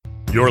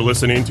You're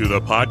listening to the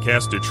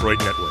Podcast Detroit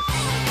Network.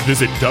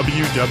 Visit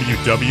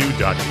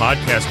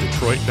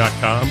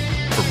www.podcastdetroit.com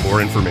for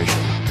more information.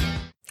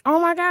 Oh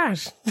my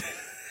gosh.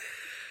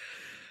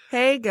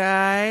 Hey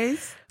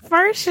guys.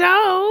 First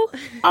show.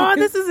 Oh,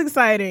 this is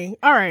exciting.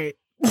 All right.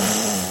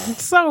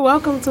 So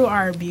welcome to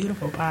our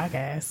beautiful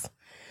podcast.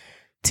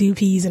 2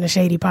 Peas in a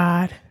Shady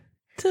Pod.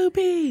 2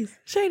 Peas,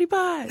 Shady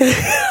Pod.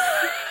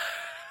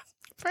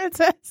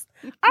 Princess.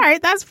 All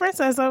right, that's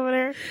Princess over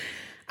there.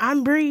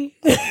 I'm Bree.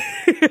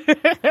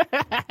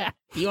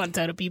 You want to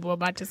tell the people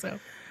about yourself?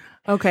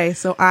 Okay,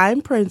 so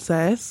I'm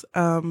Princess.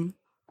 I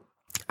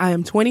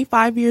am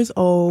 25 years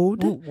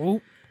old. Ooh, ooh.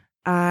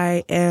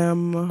 I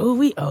am... Oh,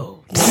 we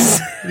old.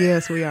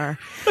 Yes, we are.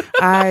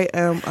 I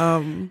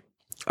am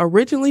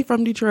originally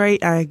from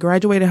Detroit. I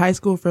graduated high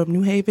school from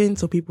New Haven,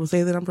 so people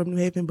say that I'm from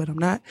New Haven, but I'm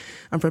not.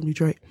 I'm from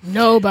Detroit.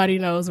 Nobody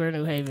knows where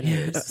New Haven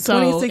is.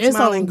 So 26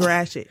 Mile and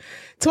Gratiot.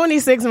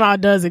 26 Mile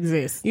does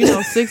exist. You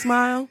know 6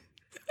 Mile?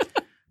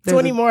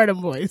 20 more of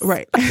them boys.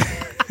 Right.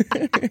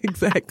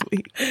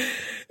 Exactly.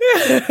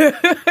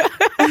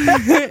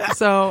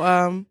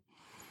 So,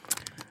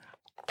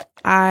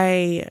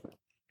 I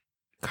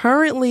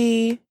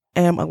currently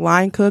am a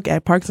line cook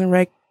at Parks and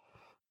Rec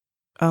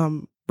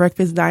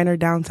breakfast diner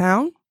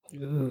downtown.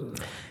 Ooh.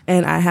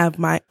 And I have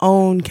my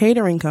own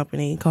catering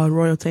company called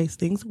Royal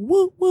Tastings.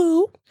 Woo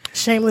woo.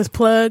 Shameless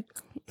plug.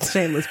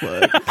 Shameless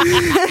plug.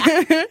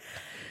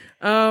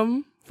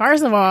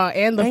 First of all,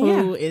 and the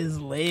food is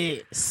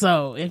lit.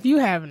 So if you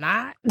have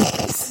not,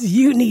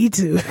 you need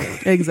to.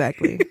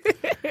 Exactly.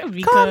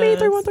 Call me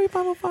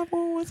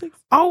 313-505-1116.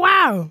 Oh,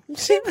 wow.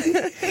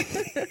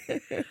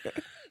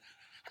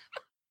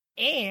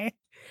 And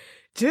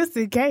just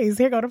in case,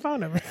 here go the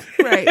phone number.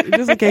 Right.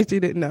 Just in case you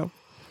didn't know.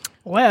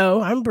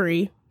 Well, I'm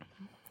Bree.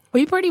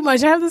 We pretty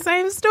much have the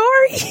same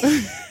story.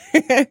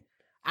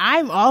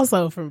 I'm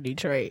also from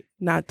Detroit.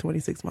 Not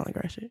 26 Mile and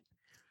Gratiot.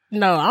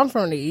 No, I'm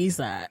from the east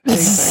side.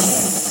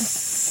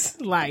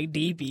 Exactly. Like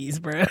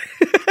DPs, bro.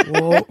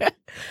 Whoa.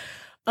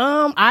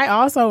 I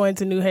also went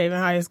to New Haven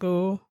High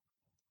School.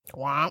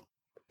 Womp.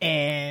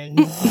 And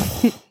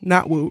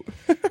Not woo.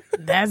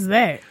 that's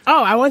that.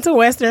 Oh, I went to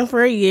Western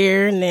for a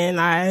year, and then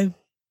I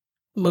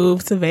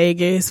moved to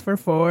Vegas for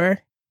 4.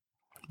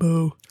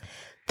 Boo.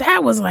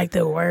 That was like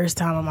the worst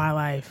time of my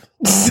life.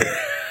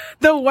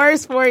 The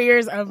worst 4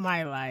 years of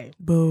my life.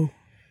 Boo.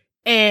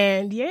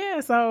 And yeah,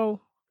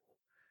 so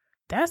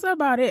that's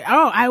about it.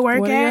 Oh, I work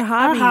What are at your a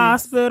hobbies?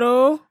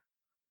 Hospital.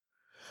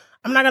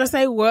 I'm not going to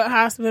say what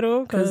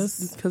hospital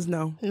Because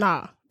no.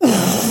 nah.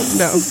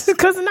 No.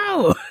 Because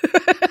no.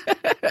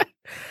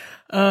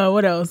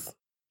 What else?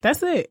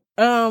 That's it.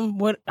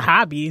 What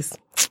hobbies?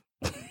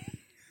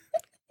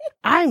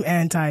 I'm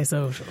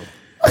antisocial.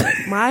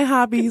 My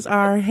hobbies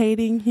are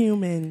hating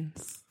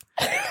humans.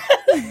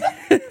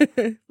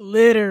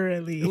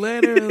 Literally.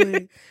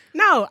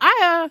 No,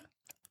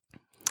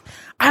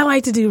 I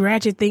like to do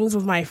ratchet things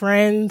with my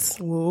friends.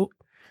 Whoop.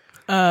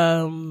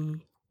 That'll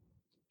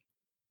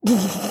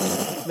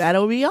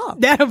That'll be all.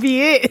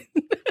 be it.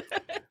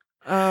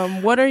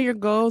 What are your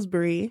goals,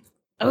 Bree?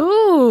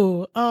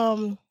 Ooh.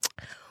 Well,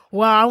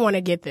 I want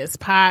to get this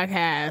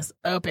podcast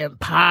up and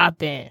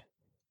popping.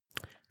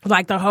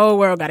 Like the whole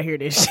world got to hear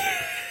this shit.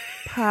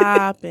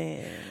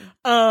 Poppin'.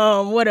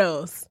 What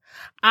else?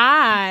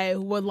 I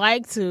would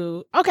like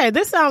to. Okay,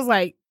 this sounds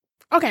like.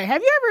 Okay,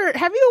 have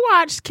you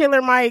watched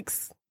Killer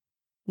Mike's?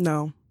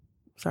 No.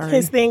 Sorry.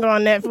 His thing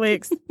on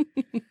Netflix.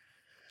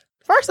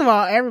 First of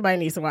all, everybody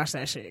needs to watch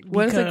that shit.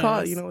 What is it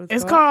called? You know what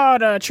it's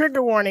called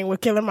Trigger Warning with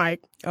Killer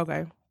Mike.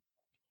 Okay.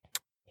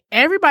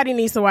 Everybody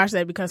needs to watch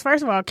that because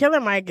first of all, Killer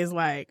Mike is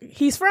like,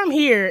 he's from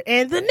here,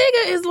 and the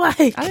nigga is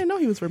like, I didn't know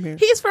he was from here.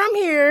 He's from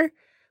here,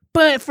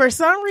 but for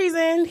some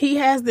reason, he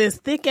has this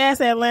thick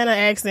ass Atlanta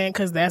accent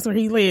because that's where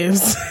he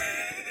lives.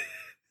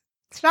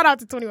 Shout out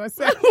to 21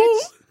 Savage.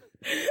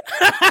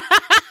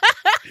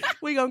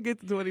 We gonna get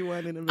to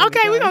 21 in a minute.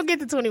 Okay, we gonna get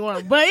to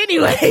 21. But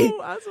anyway,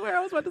 I swear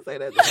I was about to say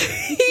that.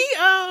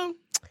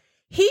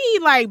 he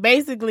like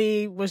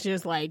basically was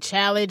just like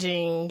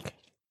challenging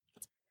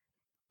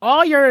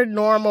all your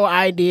normal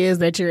ideas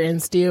that you're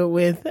instilled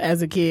with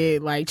as a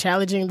kid, like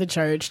challenging the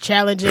church,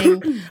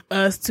 challenging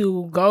us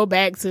to go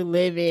back to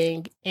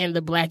living in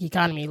the black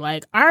economy.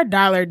 Like our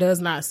dollar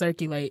does not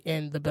circulate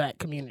in the black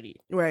community.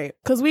 Right.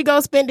 Because we go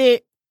spend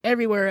it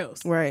everywhere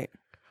else. Right.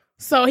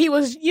 So he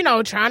was,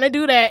 trying to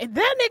do that.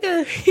 That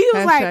nigga, he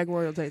was Hashtag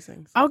Royal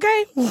Tastings.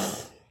 okay.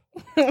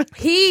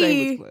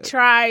 He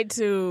tried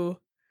to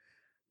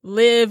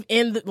live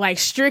in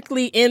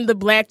strictly in the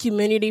black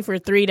community for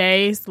 3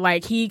 days.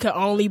 Like he could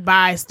only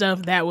buy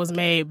stuff that was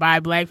made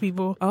by black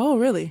people. Oh,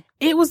 really?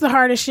 It was the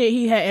hardest shit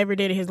he had ever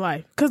did in his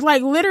life. Cause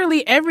like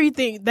literally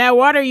everything, that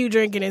water you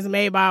drinking is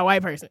made by a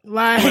white person.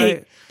 Like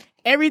right.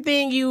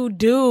 Everything you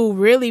do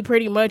really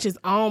pretty much is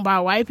owned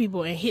by white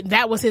people. And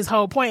that was his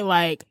whole point.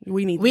 Like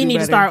we need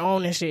to start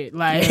owning shit.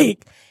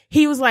 Like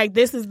he was like,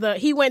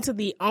 he went to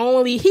he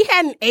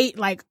hadn't ate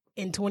like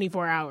in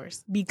 24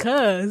 hours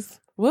because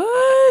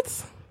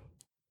what?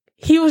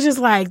 he was just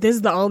like, this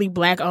is the only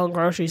black-owned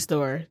grocery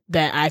store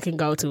that I can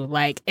go to.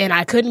 Like, and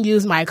I couldn't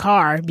use my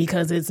car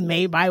because it's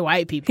made by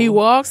white people. He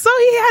walked? So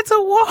he had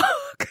to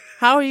walk.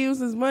 How he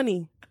used his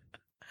money?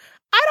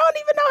 I don't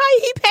even know how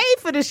he paid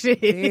for the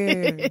shit.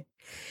 Yeah.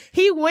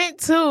 He went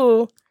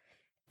to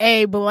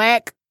a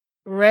black-owned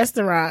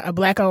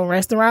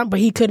restaurant, but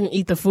he couldn't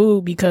eat the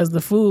food because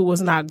the food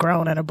was not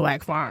grown at a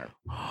black farm.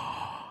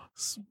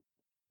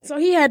 So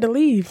he had to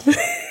leave.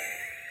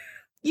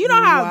 You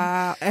know how...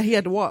 Wow. And he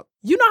had to walk.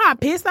 You know how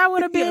pissed I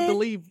would have been? He had to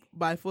leave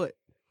by foot.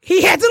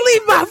 He had to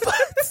leave by foot.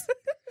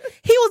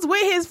 He was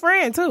with his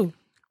friend, too.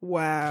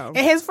 Wow. And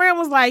his friend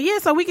was like, yeah,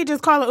 so we could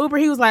just call an Uber.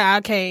 He was like,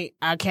 I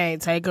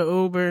can't take an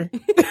Uber.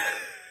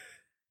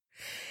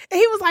 And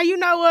he was like, you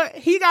know what?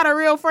 He got a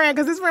real friend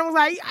because his friend was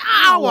like,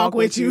 I'll walk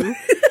with you.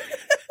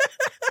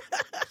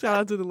 Shout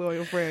out to the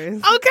loyal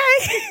friends.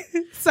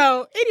 Okay.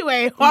 So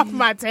anyway, off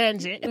my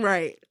tangent.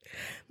 Right.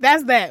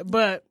 That's that.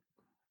 But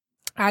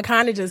I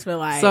kind of just feel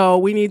like. So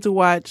we need to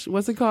watch,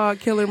 what's it called?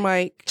 Killer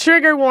Mike.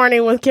 Trigger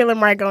warning with Killer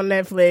Mike on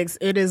Netflix.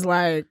 It is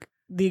like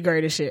the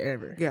greatest shit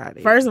ever. Got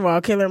it. First of all,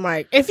 Killer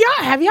Mike.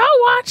 Have y'all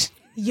watched?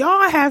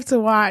 Y'all have to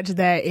watch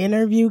that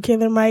interview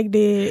Killer Mike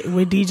did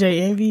with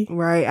DJ Envy.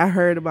 Right. I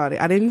heard about it.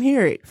 I didn't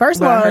hear it.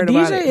 First of all,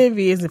 DJ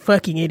Envy is a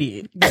fucking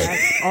idiot.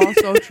 That's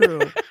also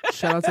true.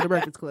 Shout out to the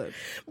Breakfast Club.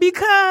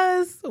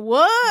 Because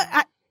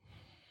what?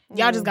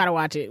 Y'all just gotta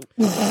watch it.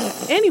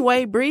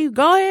 Anyway, Bree,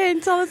 go ahead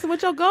and tell us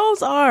what your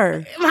goals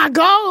are. My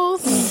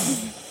goals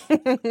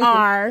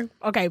are,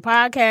 okay,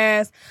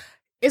 podcast.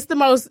 It's the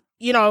most,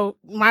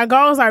 my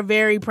goals are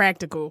very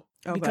practical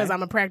because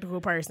I'm a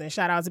practical person.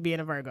 Shout out to being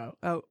a Virgo.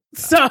 Oh.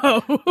 So,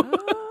 okay.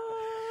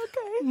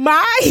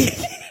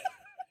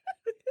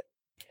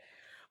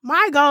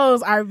 My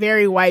goals are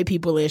very white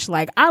people-ish.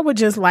 Like, I would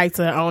just like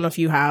to own a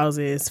few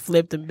houses,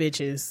 flip them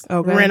bitches,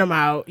 rent them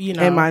out,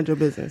 And mind your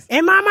business.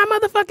 And mind my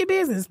motherfucking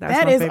business.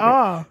 That is favorite.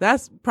 All.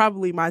 That's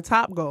probably my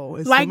top goal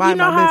is like, to mind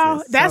my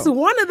business. That's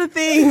one of the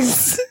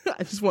things.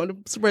 I just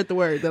want to spread the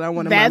word that I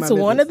want to mind my business.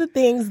 That's one of the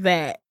things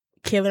that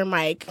Killer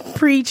Mike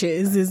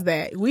preaches is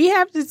that we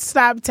have to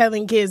stop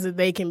telling kids that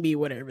they can be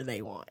whatever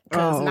they want.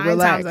 Because 9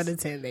 times out of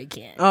 10, they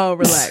can't. Oh,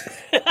 relax.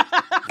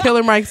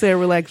 Killer Mike said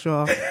relax,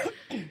 y'all.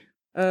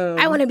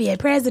 I want to be a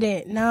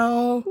president.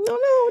 No.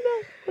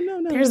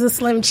 There's a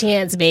slim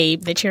chance,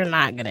 babe, that you're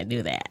not going to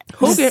do that.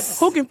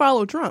 Who can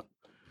follow Trump?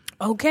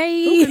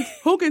 Okay.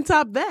 Who can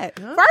top that?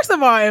 Huh? First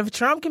of all, if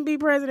Trump can be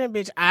president,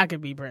 bitch, I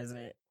could be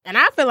president. And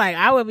I feel like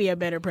I would be a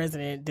better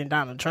president than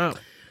Donald Trump.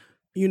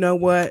 You know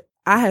what?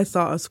 I had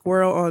saw a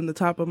squirrel on the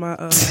top of my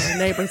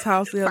neighbor's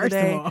house the other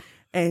day,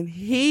 and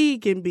he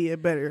can be a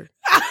better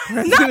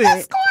president. Not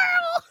a squirrel!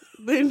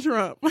 Than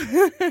Trump. A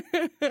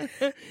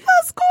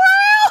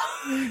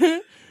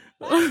squirrel!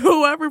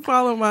 Whoever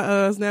followed my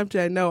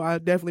Snapchat know I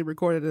definitely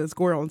recorded a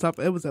squirrel on top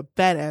of it. It was a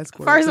fat ass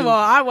squirrel. First of all,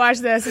 I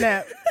watched that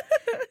snap.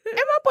 And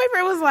my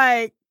boyfriend was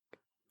like,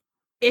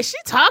 is she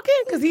talking?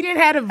 Because he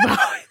didn't have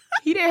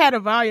the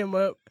volume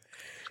up.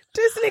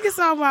 This nigga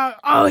talking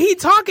about, she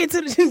talking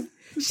to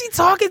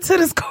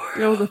the squirrel.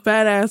 It was a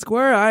fat ass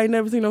squirrel. I ain't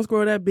never seen no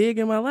squirrel that big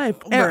in my life.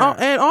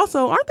 And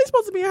also, aren't they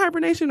supposed to be in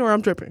hibernation or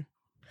I'm tripping?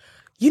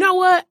 You know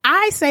what?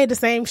 I say the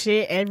same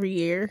shit every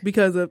year.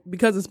 Because of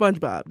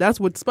SpongeBob.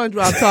 That's what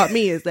SpongeBob taught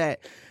me is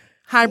that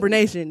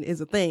hibernation is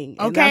a thing.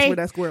 And that's where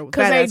that squirrel was.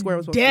 Fat ass squirrel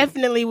was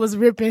definitely was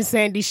ripping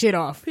Sandy shit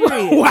off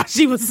while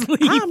she was asleep.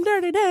 I'm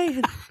Dirty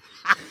Dad.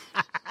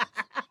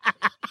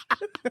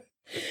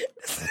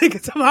 This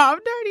nigga talking about I'm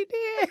Dirty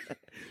Dad.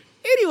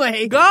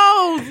 Anyway.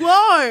 Goals,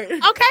 Lord.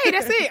 Okay,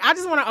 that's it. I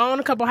just want to own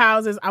a couple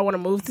houses. I want to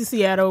move to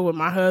Seattle with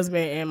my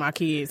husband and my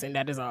kids, and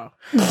that is all.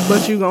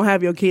 But you going to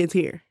have your kids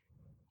here.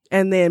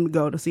 And then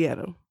go to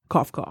Seattle.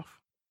 Cough, cough.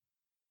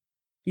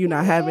 You're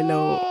not having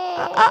no...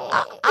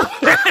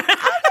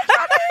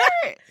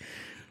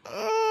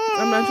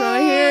 I'm not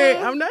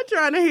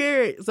trying to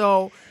hear it.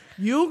 So,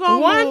 you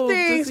gonna move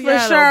to Seattle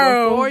for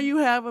sure. Before you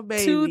have a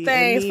baby. 2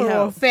 things for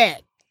a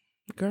fact.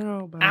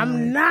 Girl, bye.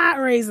 I'm not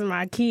raising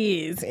my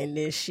kids in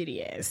this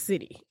shitty ass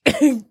city.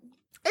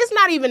 It's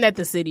not even that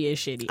the city is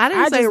shitty.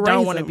 I just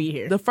don't want to be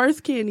here. The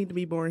first kid need to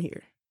be born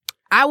here.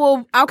 I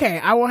will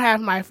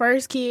have my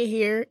first kid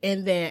here,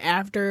 and then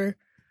after,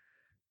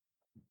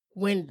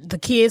 when the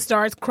kid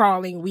starts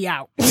crawling, we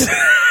out.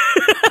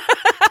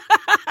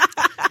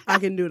 I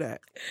can do that.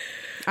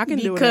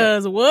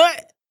 Because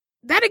what?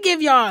 That'll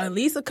give y'all at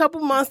least a couple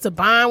months to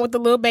bond with the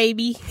little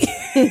baby.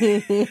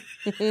 and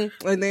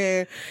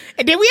then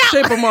we out.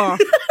 Ship them off.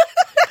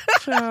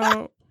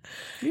 Child,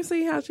 you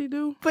see how she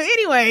do? But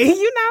anyway,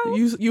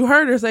 You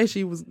heard her say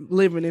she was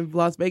living in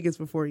Las Vegas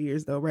for 4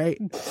 years, though,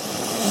 right?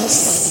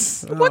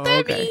 What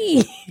that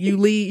mean?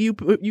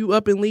 You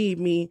up and leave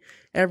me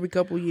every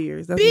couple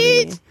years. That's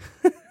bitch.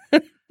 What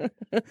it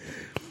mean.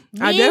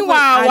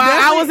 Meanwhile, while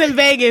I was in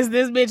Vegas,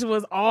 this bitch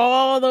was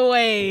all the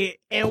way.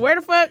 And where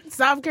the fuck?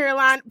 South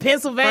Carolina,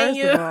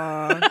 Pennsylvania. First of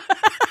all,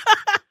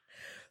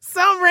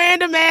 some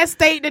random ass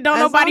state that don't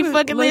nobody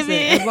fucking live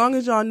in. As long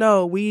as y'all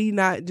know, we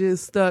not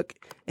just stuck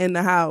in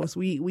the house.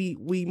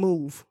 We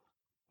move.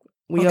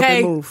 We up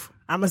and move.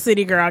 I'm a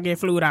city girl. I get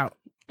flued out.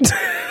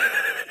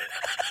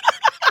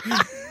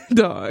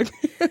 Dog.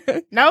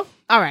 No?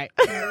 All right.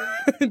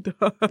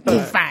 Dog.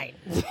 Fine.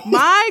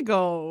 My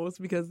goals,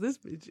 because this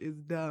bitch is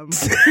dumb.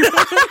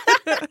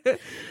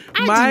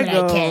 My do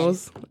what I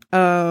goals.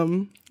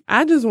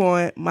 I just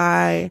want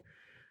my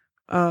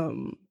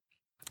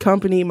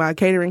company, my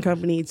catering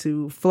company,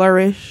 to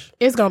flourish.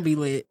 It's gonna be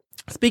lit.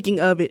 Speaking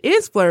of, it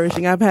is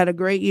flourishing. I've had a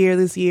great year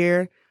this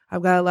year.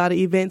 I've got a lot of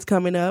events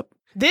coming up.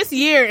 This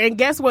year, and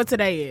guess what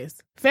today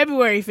is?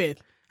 February 5th.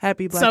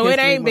 Happy Black So History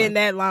it ain't Month. been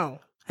that long.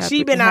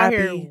 She been out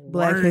here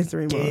Black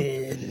History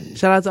Month.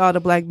 Shout out to all the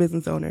Black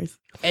business owners.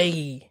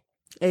 Hey.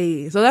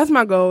 So that's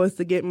my goal, is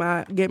to get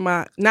my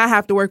not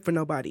have to work for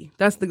nobody.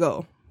 That's the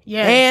goal.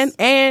 Yes.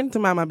 And to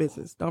mind my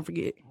business. Don't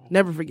forget.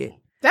 Never forget.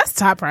 That's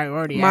top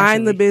priority.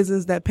 Mind the actually.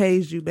 business that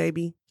pays you,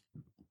 baby.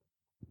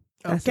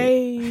 That's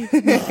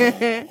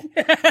Okay.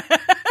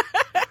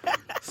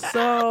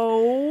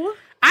 So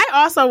I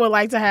also would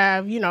like to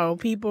have,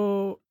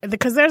 people,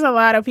 because there's a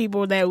lot of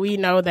people that we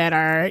know that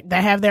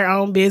have their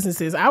own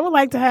businesses. I would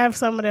like to have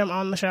some of them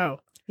on the show.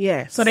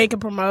 yes. So they can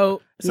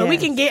promote. So we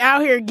Yes. can get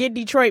out here and get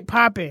Detroit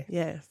popping.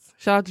 Yes.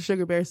 Shout out to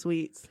Sugar Bear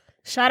Sweets.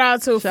 Shout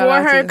out to Shout For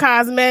out Her to-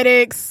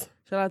 Cosmetics.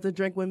 Shout out to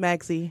Drink with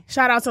Maxie.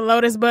 Shout out to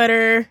Lotus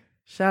Butter.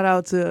 Shout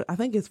out to, I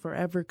think it's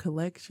Forever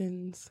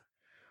Collections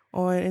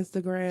on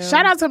Instagram.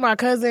 Shout out to my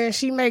cousin.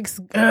 She makes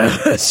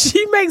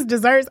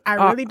desserts. I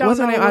really don't What's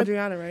know. her name? what-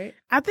 Adriana, right?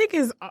 I think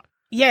is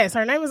yes,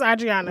 her name is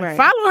Adriana. Right.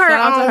 Follow her Shout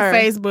out to on her.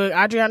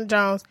 Facebook, Adriana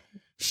Jones.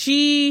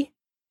 She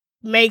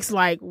makes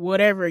like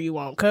whatever you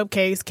want.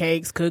 Cupcakes,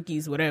 cakes,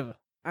 cookies, whatever.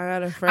 I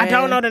got a friend. I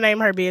don't know the name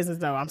of her business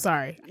though. I'm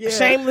sorry. Yeah.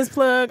 Shameless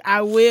plug.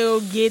 I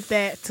will get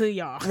that to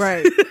y'all.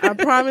 Right. I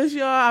promise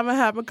y'all I'm going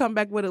to have to come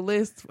back with a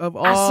list of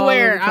all I of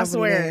swear. the I company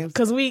swear. names.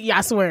 Cause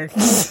I swear.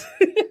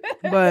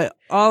 But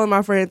all of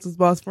my friends was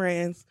boss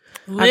friends.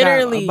 I got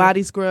Literally. a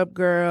body scrub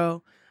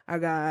girl. I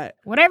got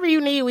Whatever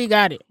you need, we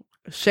got it.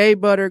 shea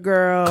butter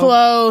girl.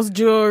 Clothes,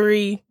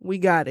 jewelry. We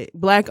got it.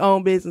 Black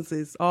owned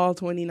businesses, all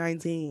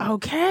 2019.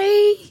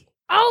 Okay.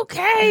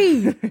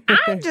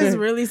 I'm just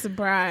really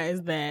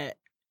surprised that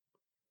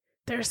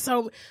there's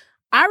so.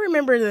 I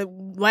remember the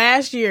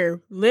last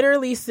year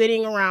literally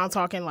sitting around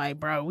talking like,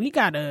 bro, we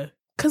gotta,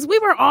 because we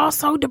were all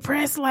so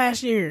depressed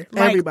last year.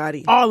 Like,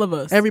 Everybody. all of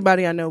us.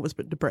 Everybody I know was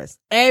depressed.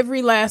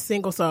 Every last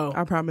single soul.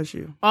 I promise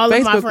you. All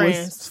of my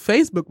friends.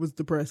 Facebook was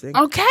depressing.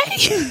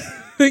 Okay.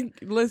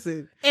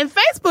 Listen, And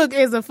Facebook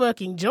is a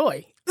fucking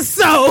joy.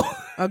 So,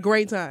 a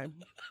great time.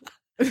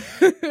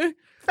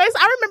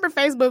 I remember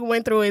Facebook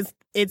went through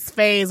its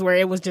phase where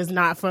it was just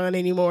not fun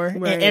anymore.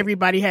 Right. And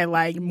everybody had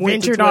like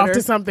Went to ventured off Twitter.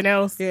 to something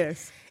else.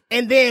 Yes.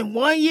 And then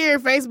one year,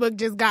 Facebook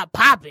just got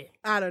popping.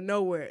 Out of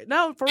nowhere.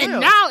 No, for And real.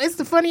 now it's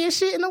the funniest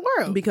shit in the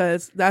world.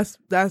 Because that's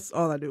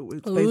all I do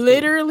with Facebook.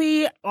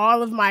 Literally,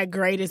 all of my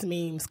greatest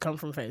memes come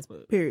from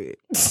Facebook. Period.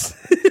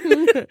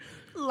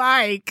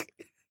 Like,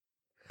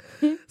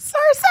 Sir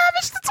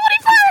Savage the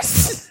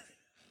 21st.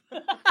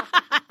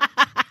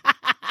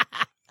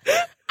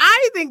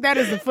 I think that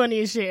is the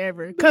funniest shit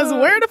ever. Because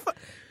where the fuck?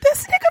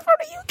 This nigga from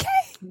the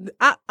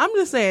UK. I'm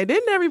just saying,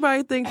 didn't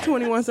everybody think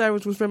 21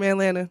 Savage was from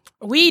Atlanta?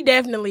 We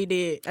definitely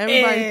did.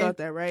 Everybody And- thought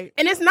that, right?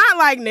 And it's not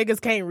like niggas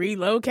can't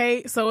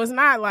relocate, so it's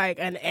not like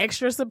an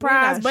extra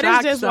surprise. We're But not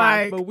it's just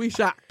shocked, like, but we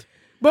shocked.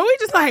 but we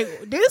just like,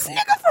 this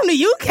nigga from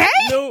the UK?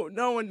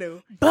 No one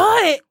knew.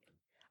 But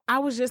I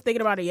was just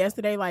thinking about it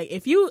yesterday. Like,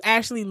 if you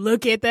actually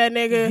look at that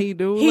nigga, He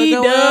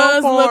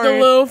does look look a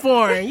little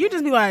foreign. You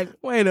just be like,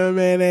 Wait a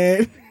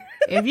minute.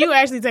 if you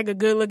actually take a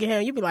good look at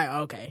him, you be like,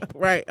 okay,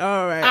 Right.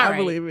 All right. All I right.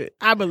 believe it.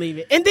 I believe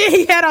it. And then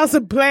he had on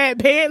some plaid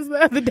pants the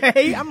other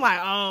day. I'm like,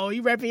 oh,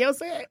 you repping your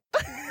set?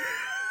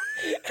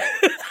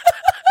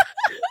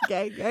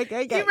 Okay. You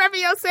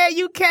repping your set,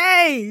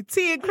 UK?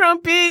 Tea and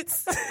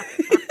crumpets.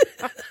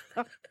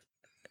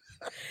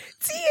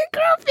 Tea and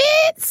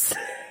crumpets.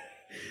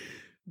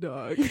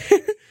 Dog. He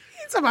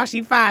talking about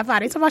she 5'5".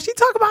 They talking about she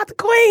talking about the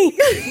queen.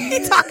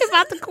 He talking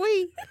about the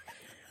queen.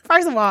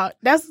 First of all,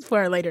 that's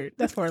for a later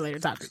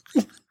topic.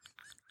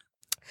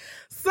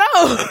 So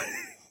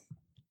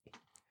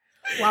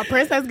while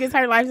Princess gets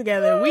her life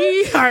together,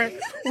 we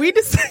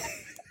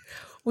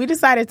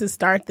decided to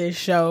start this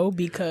show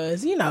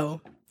because,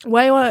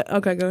 Wait, what?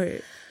 Okay, go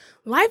ahead.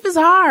 life is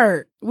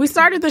hard. We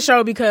started the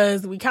show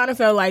because we kind of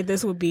felt like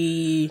this would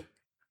be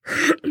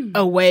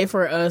a way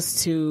for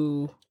us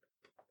to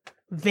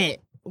vent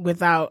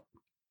without.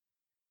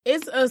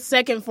 It's a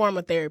second form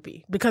of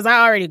therapy because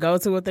I already go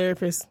to a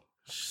therapist.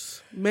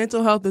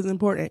 Mental health is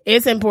important.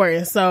 It's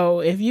important.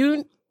 So if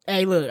you,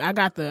 hey, look, I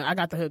got the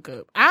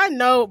hookup. I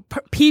know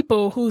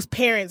people whose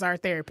parents are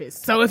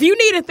therapists. So if you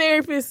need a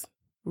therapist,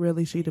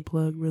 Really, she the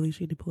plug. Really,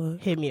 she the plug.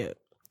 hit me up.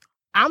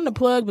 I'm the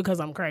plug because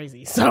I'm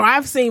crazy. So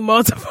I've seen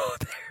multiple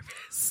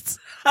therapists.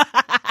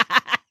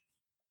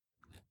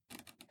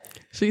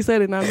 She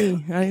said it, not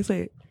me. I didn't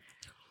say it.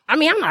 I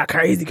mean, I'm not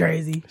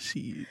crazy.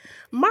 She.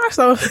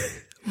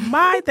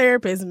 My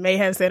therapist may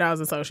have said I was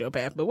a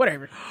sociopath, but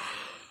whatever.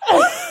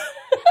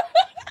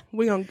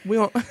 we gonna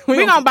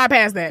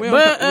bypass that. we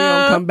But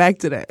gonna come back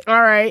to that.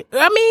 all right.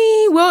 I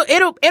mean, well,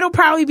 it'll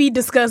probably be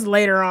discussed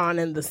later on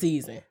in the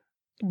season.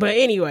 But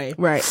anyway,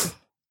 Right.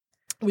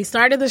 we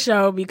started the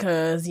show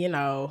because, you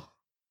know,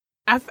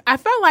 I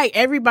felt like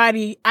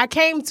everybody, I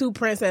came to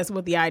Princess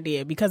with the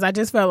idea because I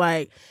just felt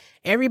like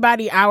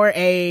everybody our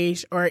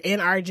age or in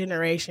our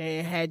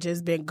generation had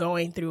just been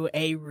going through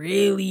a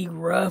really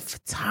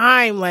rough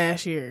time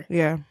last year.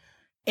 Yeah.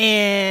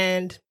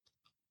 And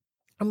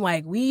I'm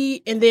like,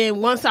 and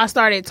then once I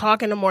started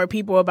talking to more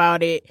people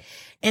about it,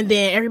 and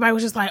then everybody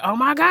was just like, oh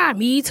my God,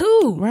 me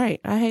too.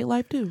 Right. I hate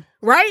life too.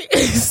 Right?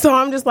 So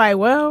I'm just like,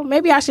 well,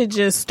 maybe I should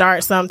just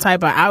start some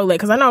type of outlet.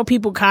 Because I know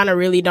people kind of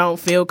really don't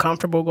feel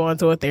comfortable going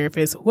to a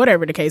therapist,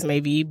 whatever the case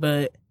may be.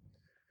 But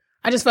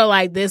I just felt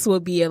like this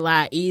would be a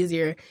lot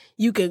easier.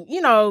 You could,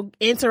 you know,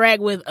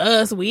 interact with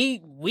us.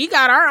 We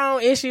got our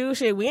own issues.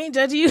 Shit, we ain't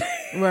judging you.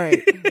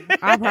 Right.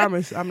 I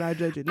promise I'm not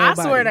judging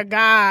nobody. I swear to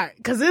God.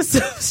 Because there's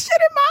some shit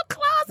in my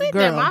closet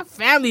that my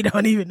family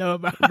don't even know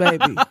about.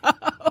 Baby.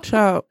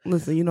 Child,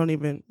 listen, you don't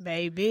even.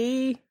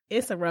 Baby,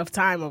 it's a rough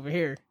time over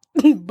here.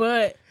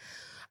 But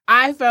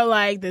I felt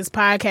like this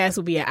podcast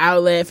would be an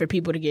outlet for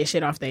people to get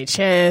shit off their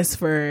chest,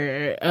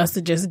 for us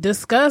to just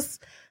discuss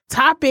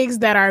topics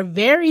that are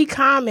very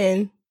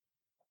common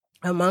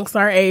amongst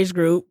our age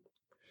group,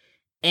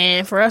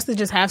 and for us to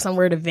just have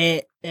somewhere to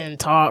vent and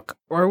talk,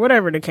 or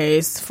whatever the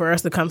case, for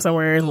us to come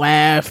somewhere and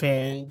laugh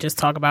and just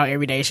talk about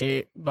everyday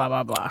shit, blah,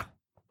 blah, blah.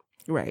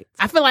 Right.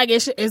 I feel like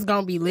it's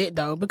going to be lit,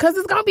 though, because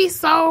it's going to be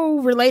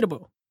so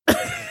relatable.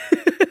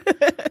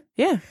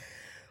 Yeah.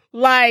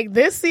 Like,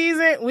 this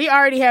season, we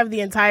already have the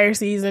entire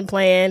season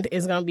planned.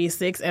 It's going to be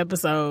 6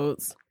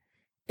 episodes.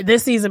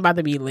 This season about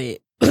to be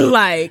lit.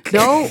 Like,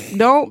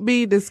 don't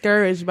be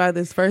discouraged by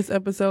this first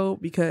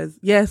episode because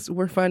yes,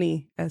 we're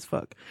funny as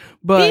fuck.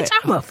 But bitch,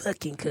 I'm a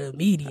fucking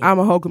comedian. I'm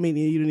a whole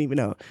comedian. You didn't even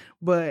know.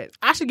 But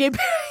I should get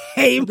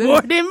paid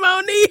more than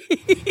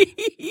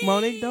Monique.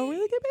 Monique don't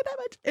really get paid that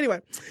much. Anyway,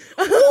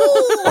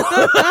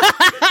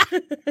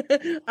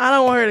 I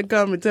don't want her to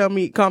come and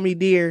call me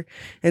dear,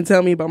 and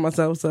tell me about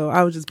myself. So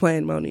I was just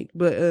playing Monique.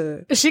 But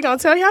is she gonna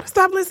tell y'all to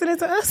stop listening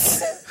to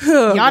us?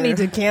 Oh, y'all need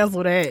to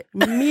cancel that.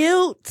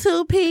 Mute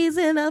 2 peas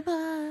in a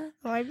pie.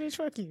 Like, bitch,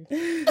 fuck you.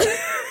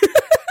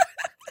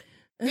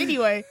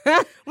 Anyway,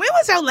 when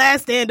was your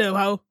last stand-up,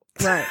 ho?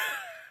 Right.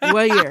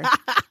 What year?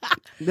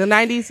 The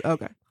 90s?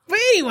 Okay. But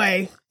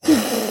anyway,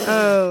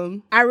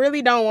 I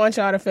really don't want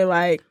y'all to feel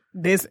like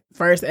this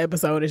first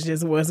episode is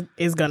just what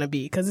it's gonna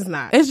be, because it's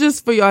not. It's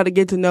just for y'all to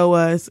get to know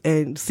us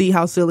and see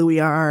how silly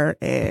we are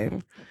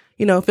and,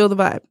 you know, feel the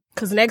vibe.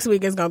 Because next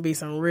week is gonna be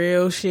some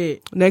real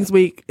shit. Next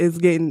week is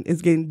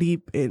getting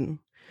deep and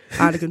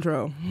out of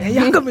control. And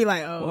y'all gonna be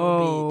like, oh,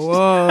 whoa, bitch.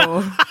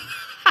 whoa.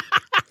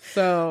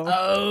 So,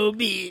 oh,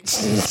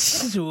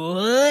 bitch.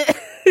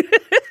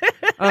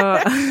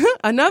 What?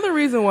 Another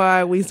reason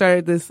why we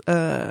started this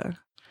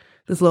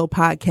little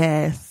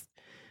podcast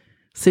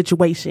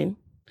situation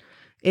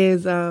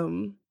is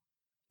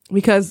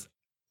because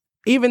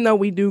even though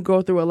we do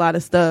go through a lot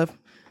of stuff,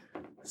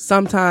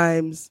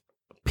 sometimes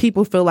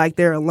people feel like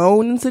they're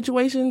alone in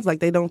situations, like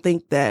they don't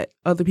think that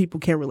other people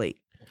can relate.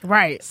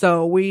 Right.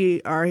 So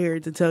we are here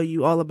to tell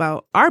you all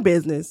about our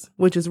business,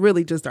 which is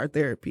really just our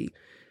therapy.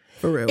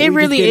 For real. It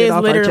really is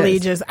literally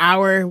just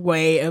our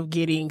way of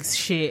getting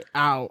shit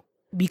out.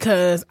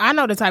 Because I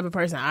know the type of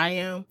person I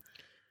am.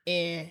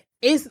 And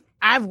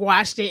I've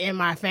watched it in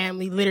my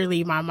family,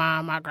 literally my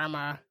mom, my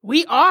grandma.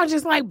 We all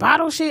just like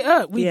bottle shit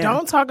up. We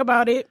don't talk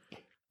about it.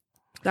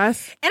 And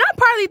I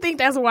partly think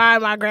that's why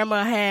my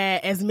grandma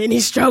had as many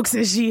strokes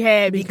as she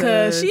had,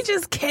 because she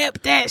just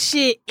kept that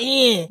shit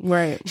in.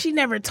 Right. She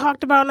never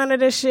talked about none of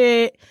this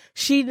shit.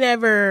 She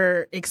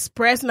never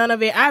expressed none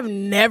of it.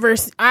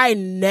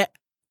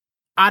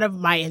 Out of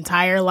my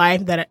entire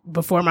life, that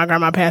before my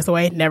grandma passed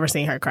away, never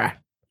seen her cry.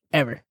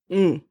 Ever.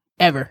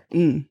 Ever.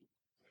 And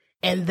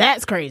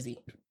that's crazy.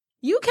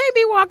 You can't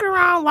be walking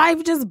around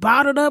life just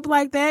bottled up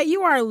like that.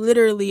 You are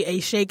literally a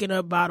shaken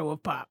up bottle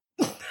of pop.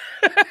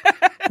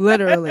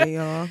 Literally,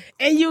 y'all.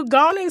 And you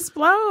gonna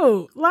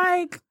explode.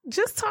 Like,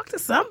 just talk to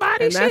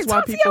somebody. And that's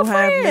why people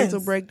have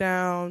mental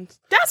breakdowns.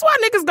 That's why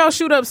niggas go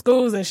shoot up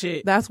schools and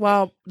shit. That's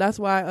why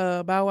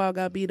Bow Wow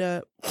got beat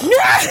up.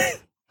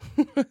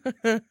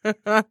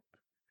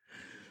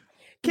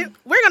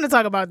 We're gonna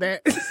talk about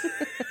that.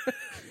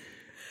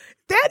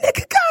 That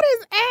nigga got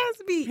his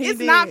ass beat. It's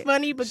not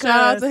funny because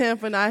shout out to him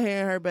for not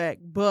hitting her back.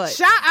 But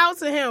shout out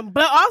to him.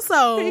 But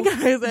also, y'all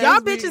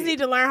bitches beat. Need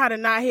to learn how to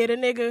not hit a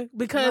nigga,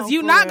 because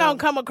you not gonna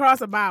come across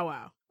a Bow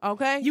Wow.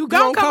 Okay, you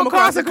gonna come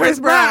across a Chris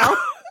Brown.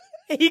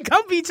 He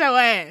gonna beat your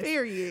ass.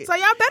 Period. So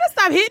y'all better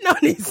stop hitting on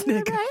these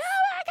niggas. Like, oh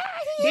my God,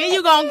 then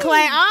you gonna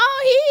claim,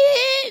 oh, he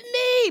hit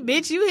me.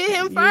 Bitch, you hit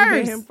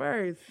him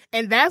first.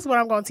 And that's what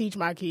I'm gonna teach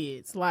my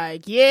kids.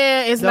 Like,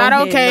 yeah, it's not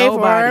okay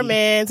for a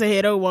man to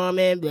hit a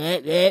woman. Blah,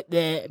 blah,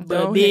 blah.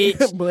 But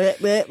bitch, blah,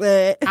 blah,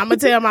 blah. I'm gonna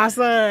tell my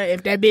son,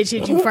 if that bitch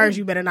hit you first,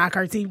 you better knock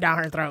her teeth down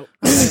her throat.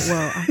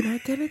 Well, I'm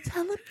not gonna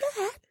tell him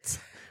that.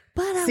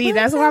 See,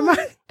 that's why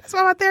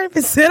my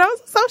therapist said I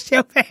was a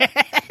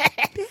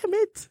sociopath. Damn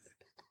it.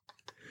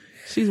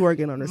 She's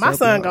working on herself. My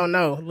son gonna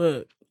know.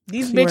 Look,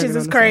 these bitches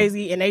is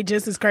crazy, and they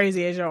just as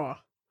crazy as y'all.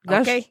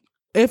 Okay,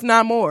 if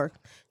not more.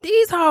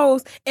 These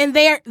hoes, and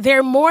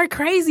they're more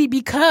crazy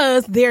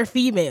because they're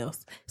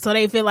females, so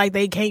they feel like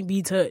they can't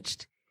be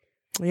touched.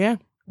 Yeah,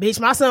 bitch,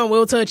 my son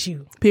will touch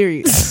you.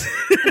 Period.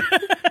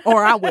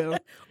 Or I will.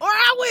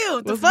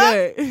 The fuck?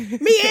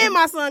 Good? Me and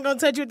my son gonna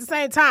touch you at the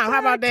same time. How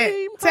about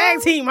that?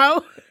 Tag team,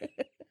 ho.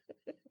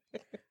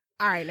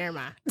 All right, never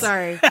mind.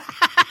 Sorry.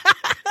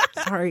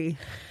 Sorry.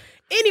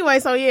 Anyway,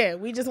 so yeah,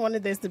 we just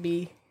wanted this to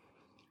be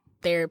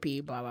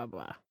therapy, blah, blah,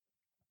 blah.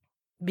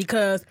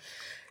 Because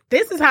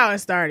this is how it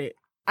started.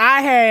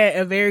 I had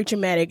a very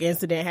traumatic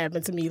incident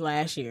happen to me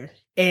last year.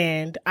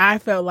 And I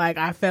felt like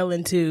I fell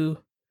into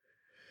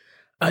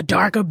a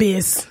dark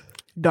abyss.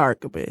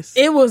 Dark abyss.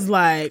 It was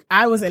like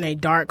I was in a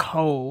dark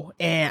hole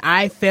and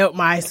I felt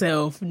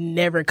myself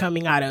never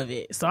coming out of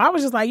it. So I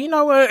was just like, you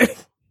know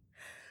what?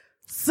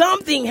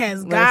 Something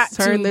has got to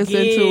turn this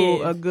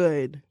into a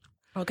good.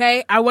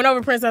 Okay, I went over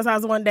to Princess'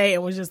 house one day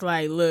and was just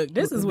like, look,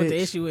 this is what the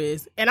issue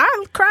is. And I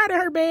cried in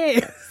her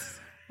bed.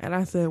 And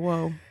I said,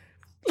 whoa.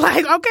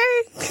 Like,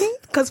 okay.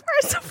 Because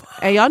first of all.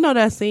 And y'all know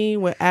that scene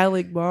with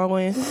Alec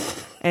Baldwin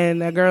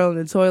and that girl in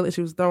the toilet,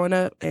 she was throwing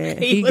up and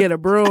he get a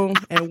broom.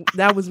 And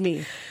that was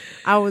me.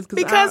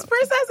 Because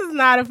Princess is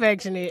not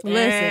affectionate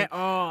at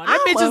all. That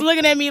bitch is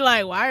looking at me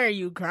like, why are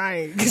you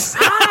crying?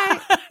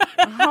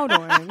 Hold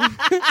on.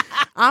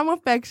 I'm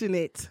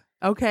affectionate.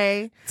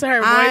 Okay. To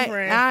her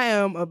boyfriend. I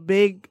am a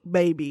big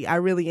baby. I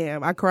really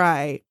am. I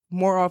cry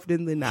more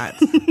often than not.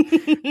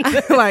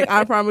 Like,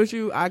 I promise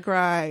you, I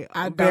cry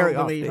very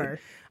often. Her.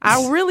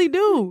 I really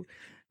do.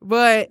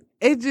 But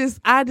I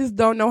just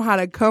don't know how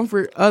to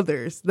comfort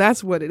others.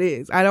 That's what it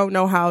is. I don't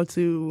know how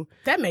to.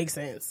 That makes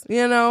sense.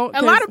 You know?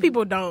 A lot of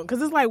people don't.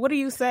 Because it's like, what do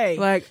you say?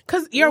 Like,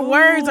 because your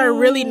words are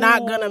really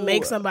not going to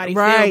make somebody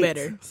feel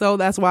better. So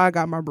that's why I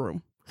got my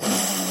broom.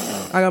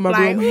 I got my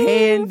broom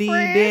handy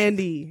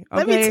dandy. Okay?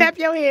 Let me tap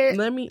your hair.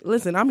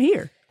 Listen, I'm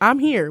here. I'm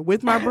here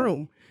with my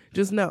broom.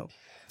 Just know.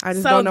 I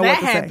just don't know what to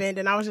say. So that happened,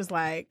 and I was just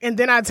like, and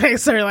then I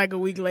text her like a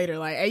week later,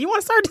 like, hey, you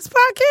want to start this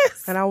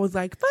podcast? And I was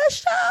like, for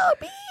sure,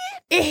 bitch.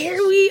 And here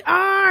we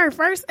are,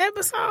 first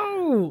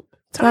episode.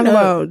 Talk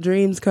about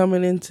dreams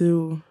coming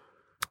into.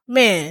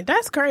 Man,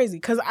 that's crazy.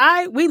 Because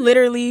we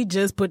literally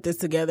just put this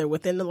together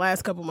within the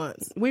last couple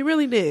months. We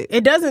really did.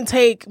 It doesn't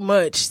take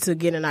much to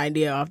get an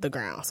idea off the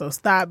ground. So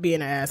stop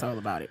being an asshole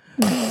about it.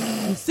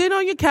 You sit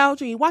on your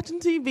couch and you're watching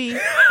TV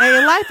and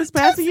your life is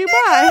passing you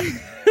by.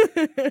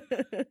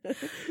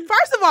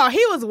 First of all,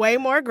 he was way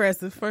more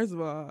aggressive. First of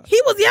all.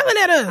 He was yelling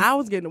at us. I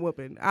was getting a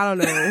whooping. I don't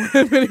know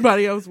if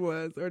anybody else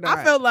was or not.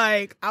 I felt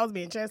like I was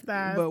being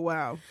chastised. But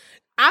wow.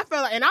 I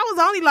felt like, and I was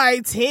only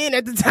like 10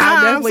 at the time.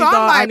 I definitely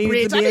thought I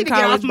needed to be in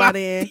college by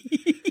then.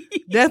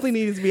 Definitely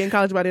needed to be in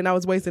college by then. I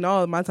was wasting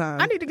all of my time.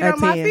 I need to get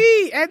on my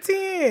feet at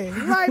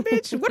 10. Like,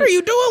 bitch, what are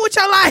you doing with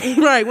your life?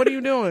 Right, what are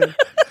you doing?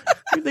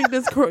 You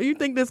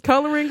think this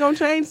coloring gonna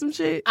change some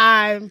shit?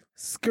 I'm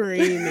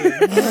screaming.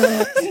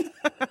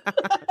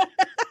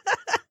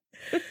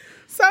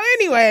 So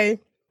anyway.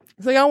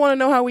 So y'all want to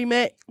know how we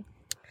met?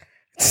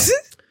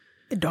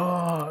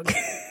 Dog.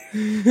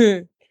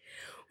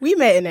 We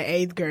met in the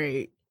 8th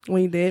grade.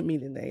 We did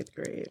meet in the 8th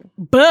grade.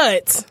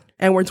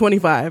 And we're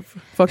 25.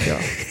 Fuck y'all.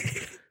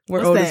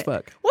 We're old as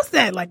fuck. What's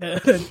that? Like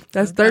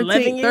that's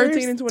 13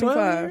 and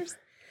 25.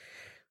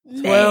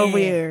 12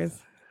 years.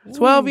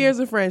 12 years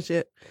of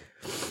friendship.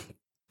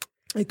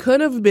 It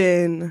could have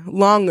been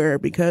longer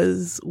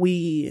because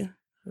we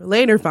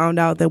later found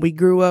out that we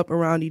grew up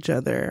around each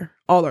other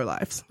all our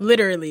lives.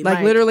 Literally.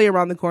 Like literally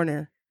around the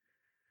corner.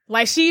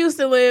 Like she used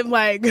to live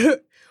like...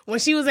 When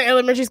she was in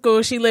elementary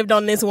school, she lived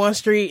on this one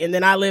street, and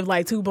then I lived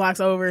like 2 blocks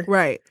over.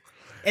 Right.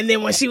 And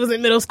then when she was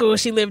in middle school,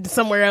 she lived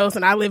somewhere else,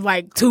 and I lived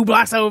like 2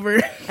 blocks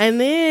over.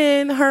 And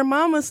then her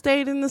mama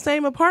stayed in the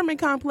same apartment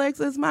complex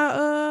as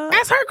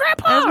as her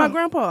grandpa. As my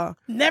grandpa.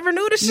 Never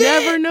knew the shit.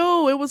 Never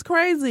knew. It was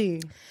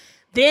crazy.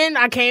 Then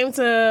I came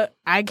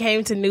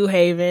to New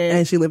Haven,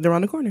 and she lived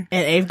around the corner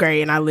in 8th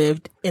grade, and I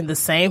lived in the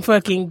same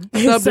fucking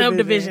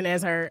subdivision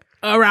as her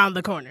around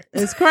the corner.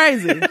 It's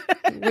crazy.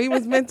 We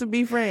was meant to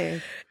be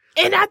friends.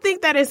 And I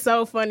think that is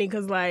so funny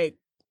because, like,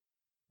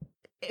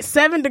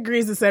 7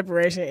 degrees of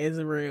separation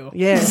is real.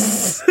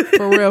 Yes.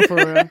 For real.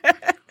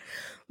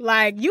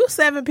 Like, you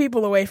 7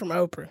 people away from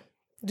Oprah.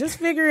 Just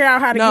figure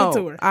out how to get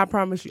to her. I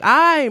promise you.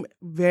 I'm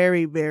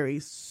very, very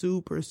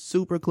super,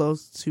 super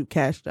close to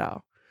Cash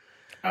Doll.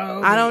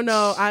 Oh, I don't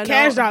know.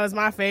 Cash Doll is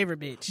my favorite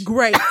bitch.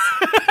 Great.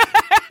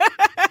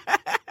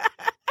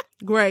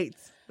 Great.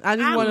 I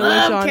just want to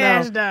let y'all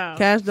know.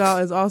 Cash Doll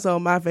is also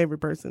my favorite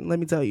person. Let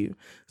me tell you.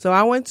 So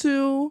I went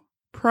to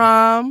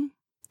prom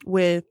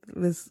with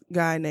this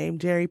guy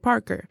named Jerry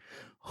Parker,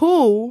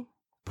 who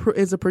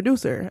is a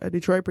producer, a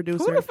Detroit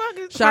producer. Who the fuck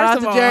is? Shout out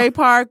to Jerry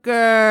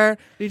Parker,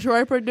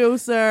 Detroit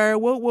producer.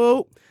 Whoop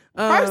whoop.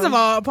 First of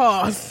all,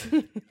 pause.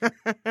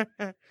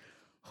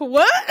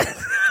 What?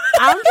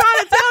 I'm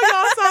trying to tell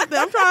y'all something.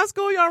 I'm trying to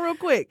school y'all real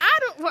quick.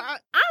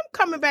 I'm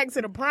coming back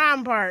to the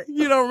prom part.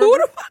 You don't remember? Who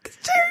the fuck is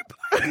Cherry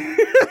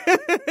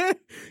Pie?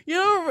 You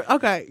don't.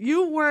 Okay,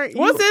 you weren't.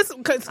 What's this?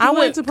 Cause I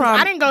went to prom.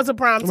 I didn't go to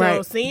prom till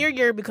Right. senior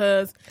year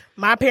because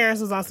my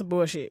parents was on some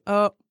bullshit.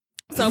 So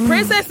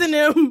Princess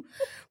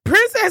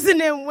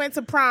and them went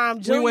to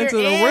prom junior we went to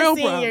the and real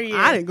senior prom. year.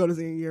 I didn't go to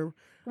senior year.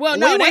 Well,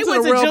 no, they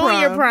went to real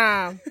junior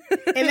prom.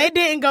 And they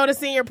didn't go to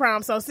senior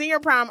prom. So senior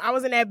prom, I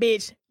was in that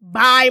bitch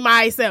by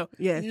myself.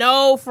 Yes.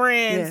 No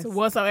friends Yes.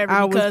 whatsoever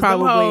I was because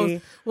probably- them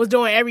hoes was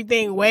doing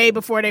everything way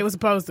before they were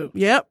supposed to.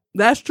 Yep,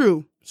 that's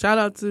true. Shout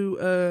out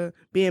to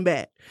being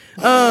bad.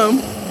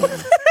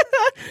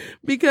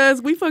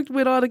 Because we fucked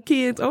with all the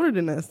kids older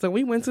than us. So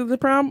we went to the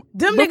prom.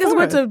 Them before. niggas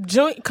went to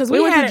junior because We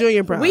went to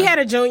junior prom. We had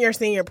a junior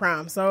senior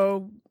prom.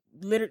 So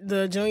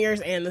the juniors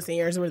and the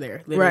seniors were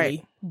there, literally.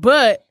 Right.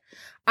 But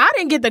I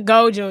didn't get to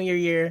go junior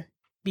year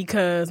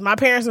because my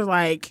parents were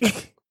like,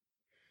 it's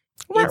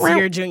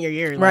your junior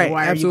year. Like, Right,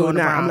 why are you absolutely going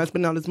to not. prom? I'm not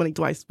spending all this money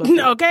twice.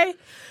 Okay.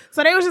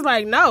 So they was just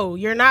like, no,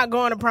 you're not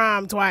going to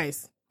prom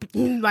twice.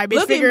 Like, bitch,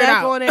 Looking figure it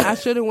back out. on it, I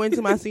should have went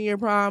to my senior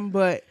prom,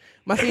 but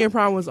my senior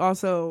prom was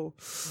also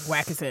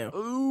Whack as hell.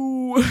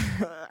 ooh.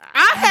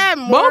 I had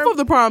more. Both of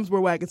the proms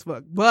were whack as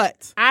fuck,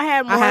 but I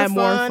had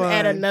more fun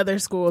at another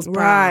school's prom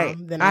right.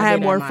 than I I had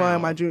did more at fun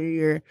own. my junior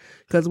year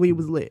because we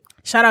was lit.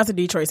 Shout out to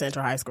Detroit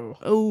Central High School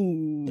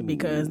Ooh,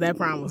 because that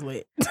prom was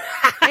lit.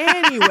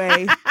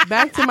 Anyway,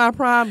 back to my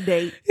prom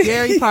date.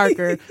 Gary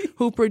Parker,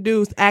 who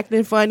produced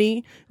Acting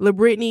Funny,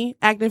 LaBrittany,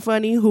 Acting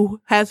Funny,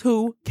 who has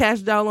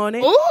Cash Doll on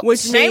it. Ooh, which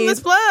shameless means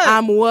plug.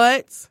 I'm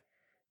what?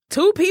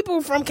 2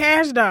 people from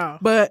Cash Doll.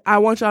 But I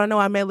want y'all to know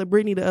I met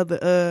LaBrittany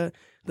the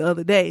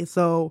other day,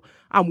 so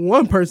I'm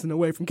one person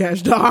away from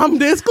Cash Doll. I'm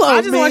this close.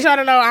 I just want y'all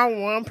to know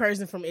I'm one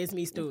person from It's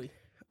Me Stewie.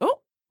 Oh.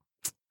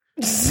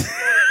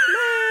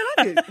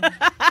 Man,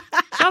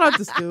 shout out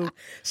to Stu.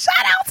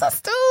 Shout out to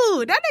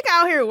Stu. That nigga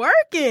out here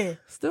working.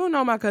 Stu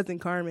know my cousin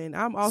Carmen.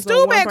 I'm also Stu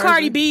one met person.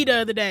 Cardi B the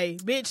other day.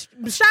 Bitch,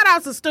 shout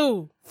out to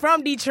Stu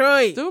from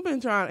Detroit. Stu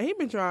been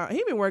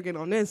working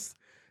on this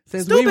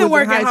since Stu we been was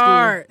working in high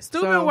hard.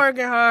 school. Stu been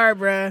working hard,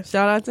 bruh.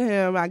 Shout out to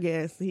him, I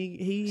guess.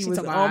 He She was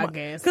talking on about, my,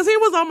 I guess. cause he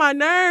was on my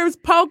nerves,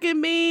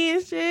 poking me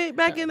and shit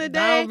back in the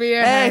day. Don't be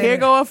a Hey, hater. here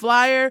go a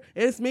flyer.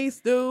 It's me,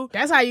 Stu.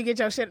 That's how you get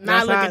your shit. That's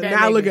Not look how- at that.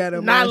 now nigga. look at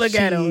him. Not Now look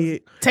at him.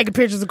 shit. Taking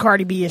pictures of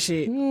Cardi B and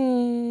shit.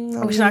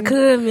 I wish I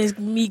could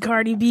meet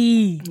Cardi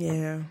B.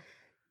 Yeah,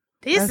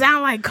 This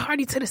sound like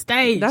Cardi to the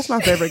stage. that's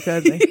my favorite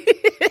cousin.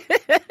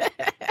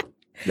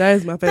 That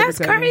is my favorite That's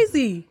cousin.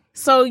 crazy.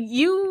 So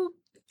you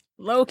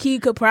low-key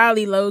could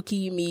probably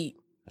low-key meet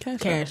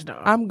Cash Doll.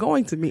 I'm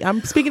going to meet.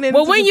 I'm speaking it.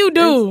 But when you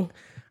do,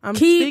 I'm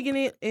keep- speaking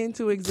it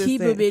into existence.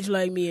 keep a bitch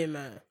like me in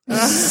mind.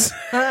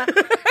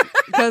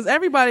 Because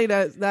everybody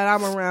that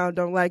I'm around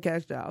don't like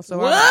Cash Doll. So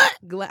What?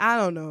 I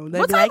don't know. They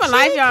What be type like, of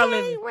life "She y'all can't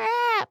living?"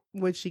 rap.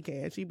 Which she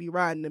can. She be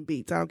riding them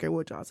beats. I don't care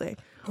what y'all say.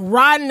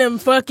 Riding them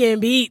fucking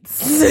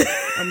beats.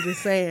 I'm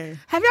just saying.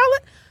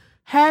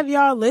 Have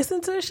y'all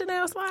listened to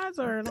Chanel Slides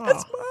or no?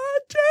 That's my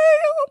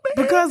jam,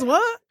 man. Because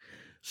what?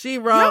 She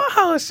Your wrote.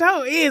 whole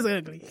show is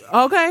ugly.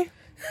 Okay.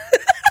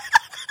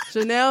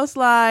 Chanel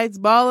Slides,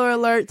 Baller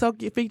Alert,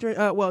 Tokyo featuring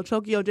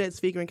Tokyo Jets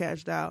featuring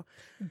Cash Doll.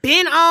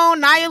 Been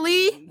on Nia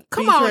Lee.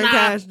 Come on Featuring now.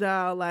 Cash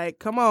Doll. Like,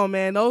 come on,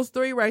 man. Those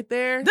 3 right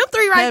there. Them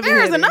 3 right Heavy, there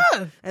is heavy.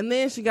 enough. And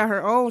then she got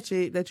her own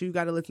shit that you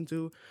got to listen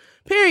to.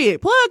 Period.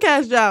 Plug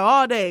Cash Doll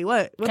all day.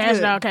 What? What's Cash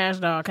good? Doll, Cash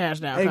Doll, Cash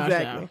Doll, Cash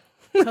Exactly. Doll.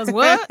 Because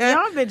what?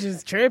 Y'all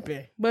bitches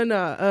tripping. But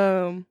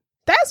no,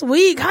 That's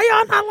weak. How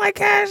y'all not like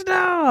Cash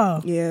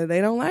Doll? yeah,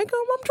 they don't like him.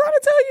 I'm trying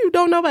to tell you.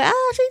 Don't know, but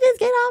she just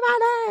get on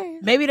my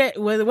nerves. Maybe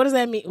that. What does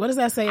that mean? What does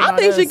that say? I about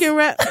think she us? can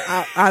rap.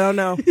 I don't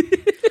know.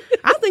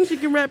 I think she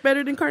can rap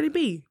better than Cardi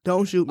B.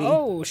 Don't shoot me.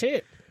 Oh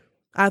shit.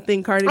 I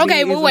think Cardi B.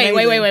 Okay, is well, wait.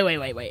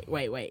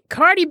 amazing.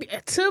 Cardi B.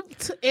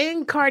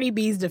 In Cardi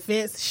B's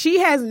defense, she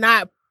has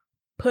not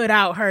put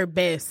out her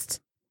best.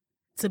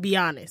 To be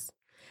honest,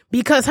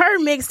 because her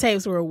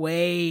mixtapes were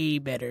way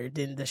better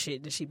than the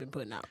shit that she been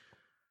putting out.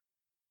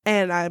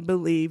 And I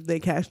believe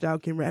that Cash Doll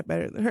can rap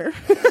better than her.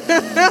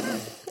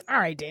 All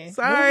right, Dan.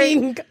 Sorry.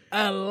 Moving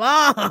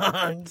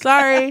along.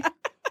 Sorry.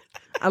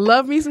 I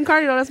love me some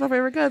Cardi though. That's my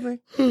favorite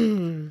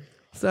cousin.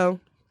 So.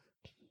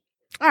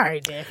 All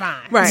right, Dan.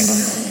 Fine. Right.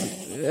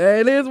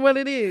 It is what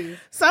it is.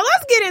 So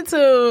let's get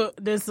into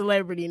the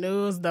celebrity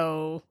news,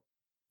 though.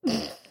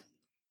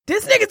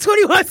 This nigga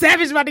 21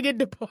 Savage about to get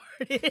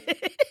deported.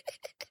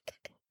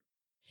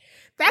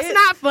 That's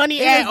not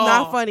funny at all. It's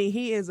not funny.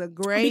 He is a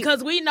great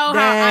because we know how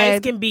dad. ICE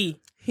can be.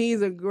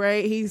 He's a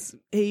great. He's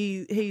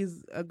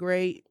a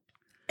great.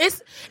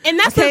 It's and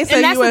that's I can't the,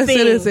 and say that's U.S. the thing.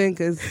 citizen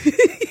because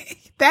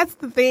That's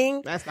the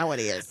thing that's not what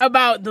it is.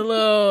 about the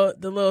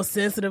little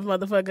sensitive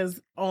motherfuckers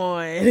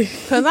on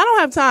Because I don't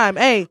have time.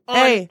 Hey,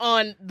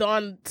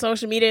 on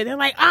social media. They're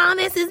like, oh,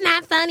 this is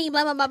not funny.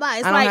 Blah blah blah blah.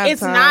 It's I don't like have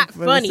it's time not for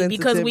the funny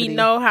because we sensitivity.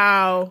 know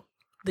how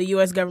the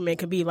U.S. government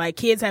can be. Like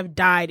kids have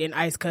died in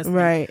ICE custody,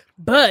 right.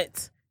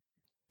 but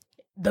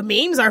the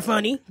memes are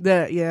funny.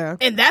 Yeah.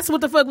 And that's what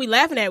the fuck we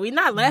laughing at. We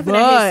not laughing at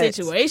But- his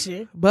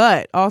situation.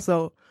 But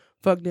also,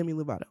 Fuck Demi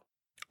Lovato.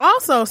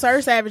 Also,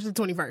 Sir Savage the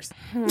 21st.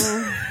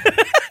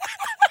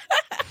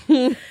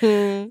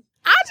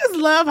 I just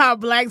love how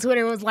Black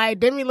Twitter was like,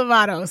 Demi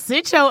Lovato,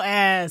 sit your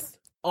ass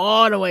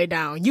all the way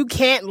down. You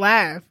can't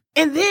laugh.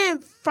 And then,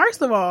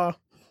 first of all,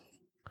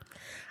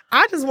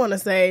 I just want to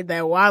say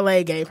that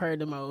Wale gave her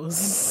the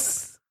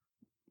most.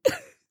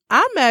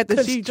 I'm mad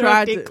that she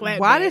tried to. Why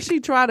back. did she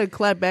try to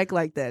clap back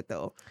like that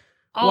though?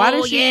 Oh, why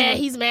did she? Yeah,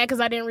 he's mad because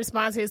I didn't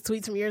respond to his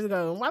tweets from years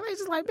ago. Wale's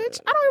just like, bitch,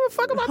 I don't give a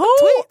fuck about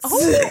the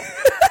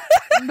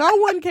tweets. No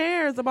one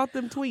cares about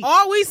them tweets.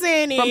 All we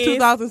saying from is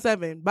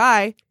 2007.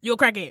 Bye. You're a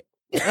crackhead.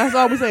 That's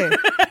all we saying.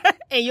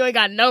 And you ain't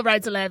got no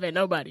right to laugh at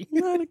nobody.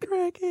 You're not a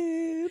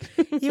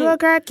crackhead. You a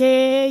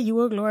crackhead.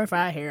 You a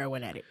glorified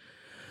heroin addict.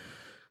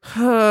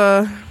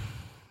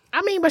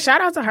 I mean, but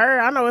shout out to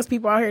her. I know it's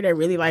people out here that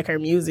really like her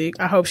music.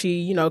 I hope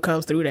she,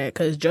 comes through that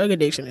because drug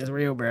addiction is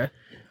real, bruh.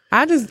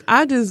 I just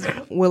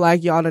would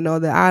like y'all to know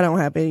that I don't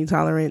have any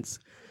tolerance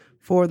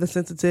for the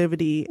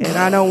sensitivity, and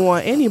I don't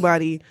want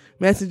anybody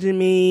messaging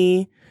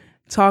me,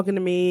 talking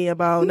to me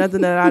about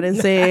nothing that I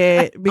didn't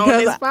say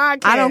because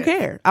I don't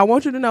care. I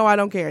want you to know I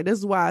don't care. This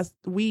is why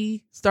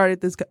we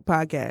started this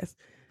podcast.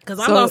 Because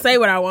I'm going to say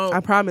what I want. I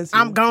promise you.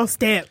 I'm going to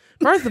step.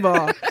 First of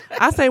all,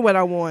 I say what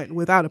I want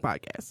without a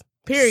podcast.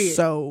 Period.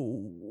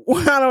 So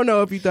I don't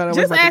know if you thought I was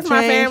just ask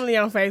my family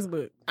on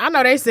Facebook. I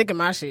know they sick of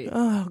my shit.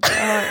 Oh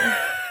God.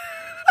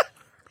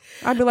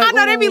 I'd be like, I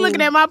know they be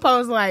looking at my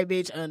post like,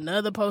 bitch,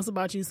 another post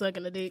about you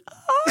sucking a dick.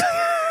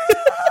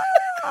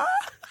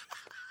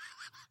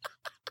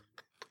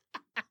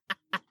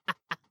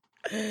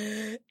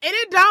 And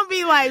it don't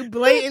be like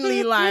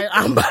blatantly like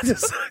I'm about to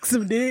suck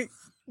some dick,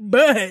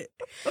 but it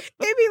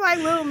be like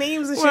little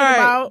memes and shit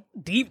about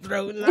deep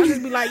throat, and I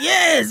just be like,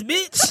 yes,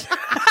 bitch.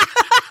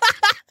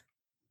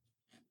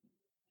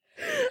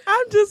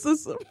 I'm just a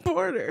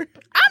supporter.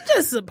 I'm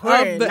just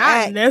supporting, not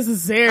act.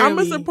 Necessarily. I'm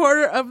a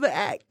supporter of the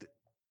act.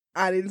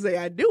 I didn't say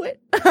I do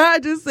it. I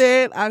just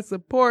said I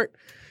support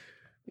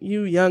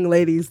you young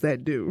ladies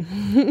that do.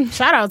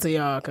 Shout out to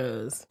y'all,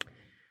 cause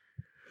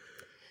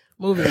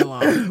moving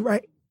along.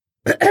 Right.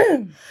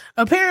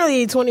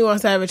 Apparently 21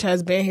 Savage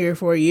has been here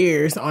for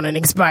years on an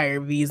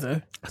expired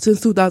visa. Since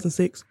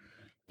 2006.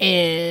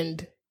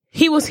 And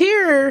he was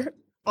here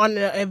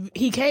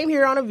he came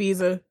here on a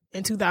visa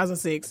in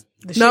 2006.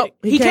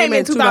 He came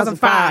in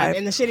 2005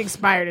 and the shit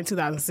expired in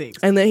 2006.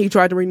 And then he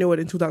tried to renew it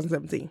in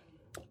 2017.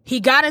 He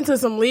got into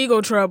some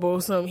legal trouble.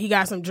 He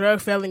got some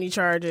drug felony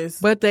charges.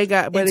 But in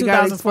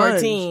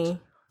 2014.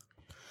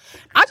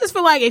 I just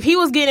feel like if he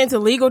was getting into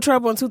legal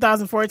trouble in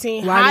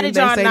 2014, how did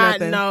y'all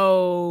not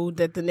know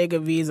that the nigga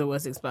visa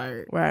was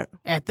expired? Right.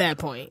 At that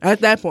point.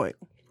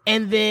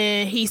 And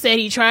then he said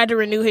he tried to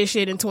renew his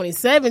shit in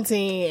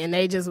 2017 and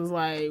they just was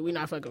like, we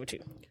not fucking with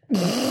you.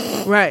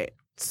 Right.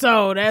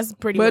 So that's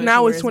pretty much. But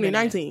now it's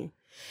 2019.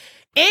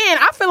 And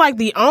I feel like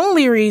the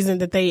only reason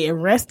that they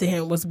arrested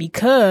him was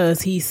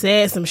because he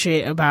said some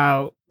shit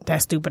about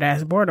that stupid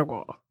ass border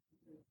wall.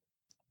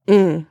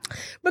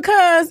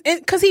 Because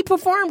he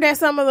performed at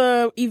some of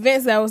the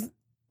events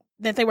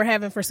that they were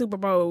having for Super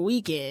Bowl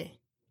weekend.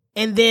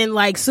 And then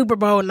like Super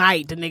Bowl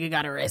night, the nigga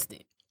got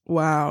arrested.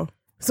 Wow.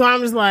 So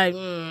I'm just like,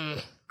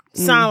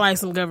 sound like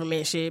some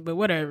government shit, but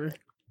whatever.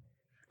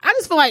 I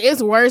just feel like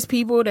it's worse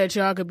people that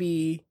y'all could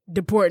be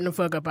deporting the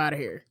fuck up out of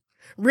here.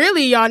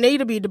 Really, y'all need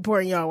to be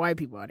deporting y'all white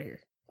people out of here.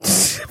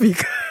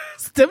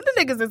 Because them the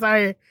niggas that's out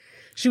here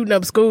shooting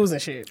up schools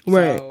and shit.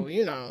 Right.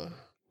 So,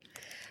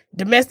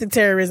 domestic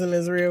terrorism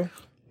is real.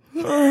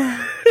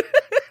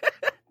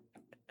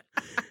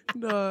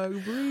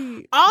 Dog,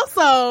 breathe.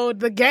 Also,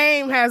 the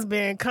game has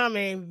been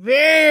coming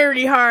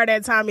very hard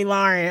at Tommy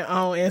Lauren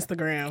on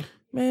Instagram.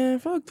 Man,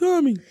 fuck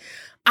Tommy.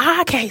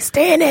 I can't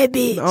stand that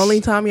bitch. The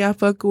only Tommy I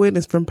fuck with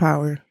is from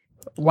Power.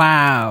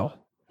 Wow.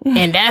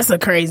 And that's a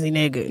crazy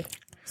nigga.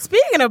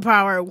 Speaking of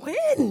Power,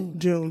 when?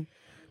 June.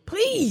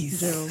 Please.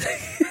 June.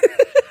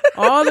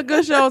 All the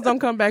good shows don't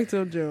come back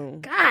till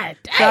June. God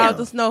damn. Shout out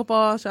to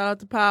Snowfall. Shout out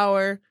to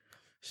Power.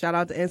 Shout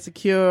out to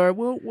Insecure.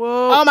 Whoa,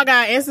 whoa. Oh my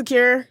God,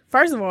 Insecure.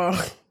 First of all,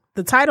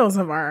 the titles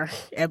of our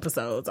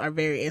episodes are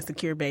very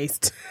Insecure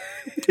based.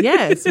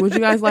 Yes. Would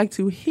you guys like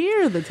to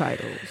hear the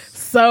titles?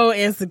 So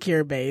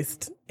Insecure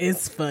based.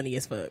 It's funny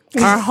as fuck.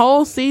 Our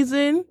whole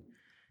season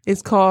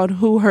is called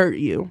Who Hurt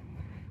You?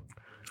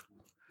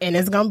 And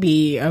it's going to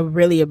be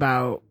really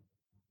about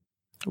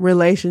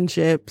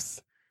relationships.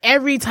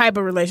 Every type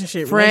of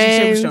relationship. Friends.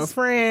 Relationship show.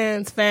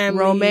 Friends, family.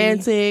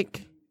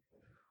 Romantic.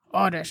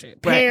 All that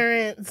shit.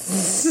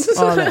 Parents.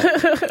 All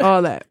that.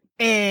 All that.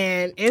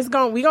 And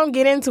we going to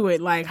get into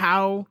it. Like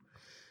how,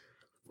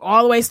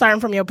 all the way starting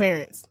from your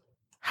parents,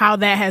 how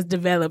that has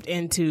developed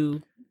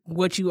into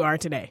what you are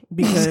today.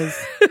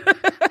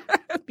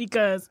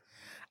 Because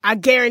I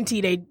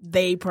guarantee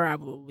they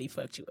probably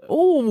fucked you up.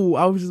 Oh,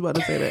 I was just about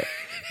to say that.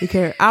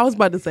 I was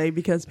about to say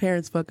because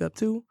parents fuck up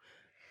too.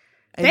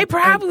 And, they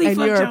probably and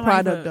fucked you're your a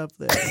product life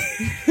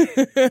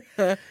of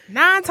this.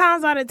 9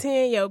 times out of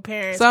 10, your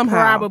parents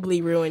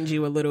probably ruined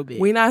you a little bit.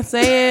 We're not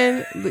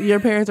saying your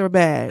parents are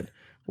bad.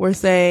 We're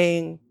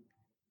saying,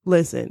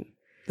 listen,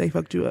 They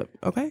fucked you up.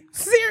 Okay.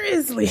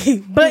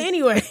 Seriously. But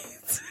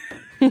anyways,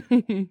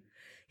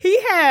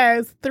 he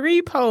has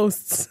 2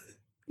 posts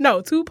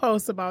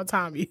about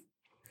Tommy.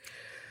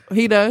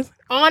 He does?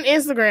 On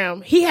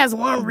Instagram. He has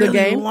one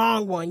really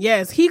long one.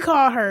 Yes. He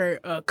called her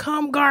a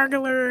cum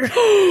gargler.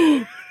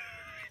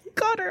 He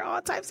called her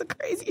all types of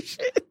crazy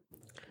shit.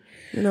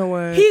 You know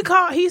what?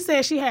 He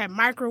said she had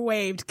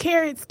microwaved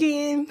carrot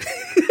skin.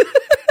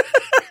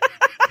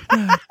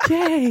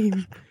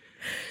 Game.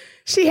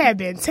 She had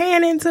been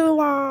tanning too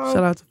long.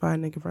 Shout out to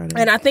Fine Nigga Friday.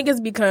 And I think it's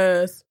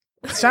because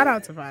shout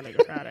out to Fine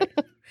Nigga Friday.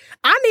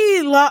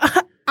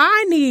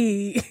 I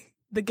need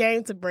the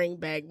game to bring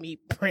back me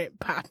print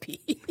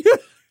Poppy.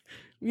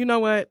 You know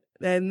what?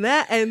 And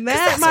that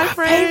my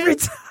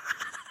friends,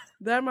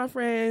 that my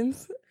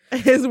friends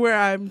is where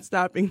I'm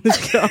stopping the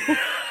show.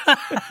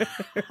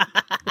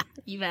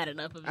 You've had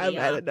enough of me. I've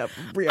had enough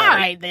of Brianna. All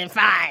right, then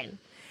fine.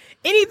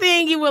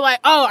 Anything you were like,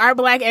 oh, our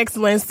Black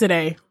excellence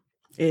today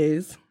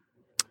is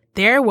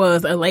there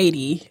was a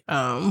lady.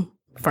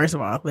 First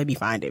of all, let me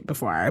find it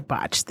before I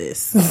botch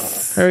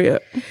this. Hurry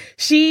up.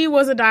 She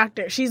was a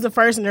doctor. She's the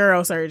first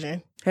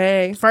neurosurgeon.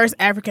 Hey. First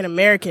African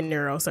American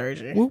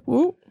neurosurgeon. Whoop,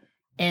 whoop.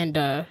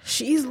 And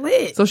she's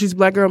lit. So she's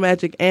Black Girl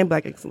Magic and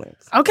Black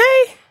Excellence. Okay.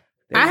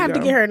 There I have go.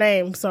 to get her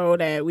name so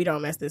that we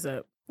don't mess this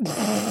up.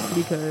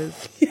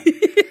 Because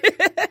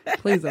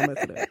please don't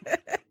mess it up.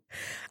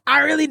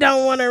 I really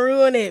don't want to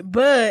ruin it,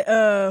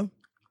 but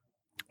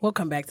we'll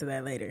come back to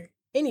that later.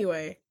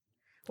 Anyway,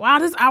 wow,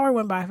 this hour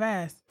went by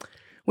fast.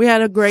 We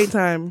had a great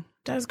time.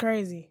 That's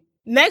crazy.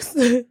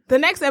 The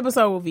next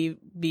episode will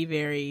be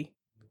very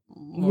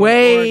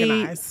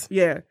organized.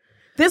 Yeah.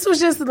 This was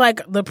just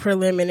like the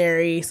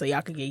preliminary, so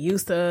y'all can get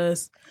used to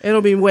us.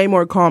 It'll be way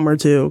more calmer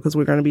too, because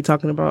we're going to be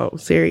talking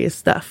about serious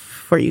stuff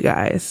for you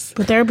guys.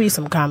 But there'll be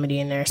some comedy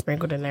in there,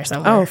 sprinkled in there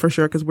somewhere. Oh, for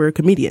sure, because we're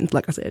comedians,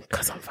 like I said.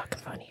 Because I'm fucking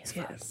funny as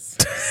fuck. Yes.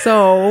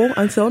 So,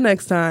 until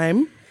next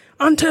time.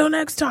 Until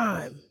next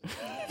time.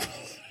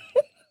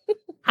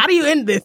 How do you end this?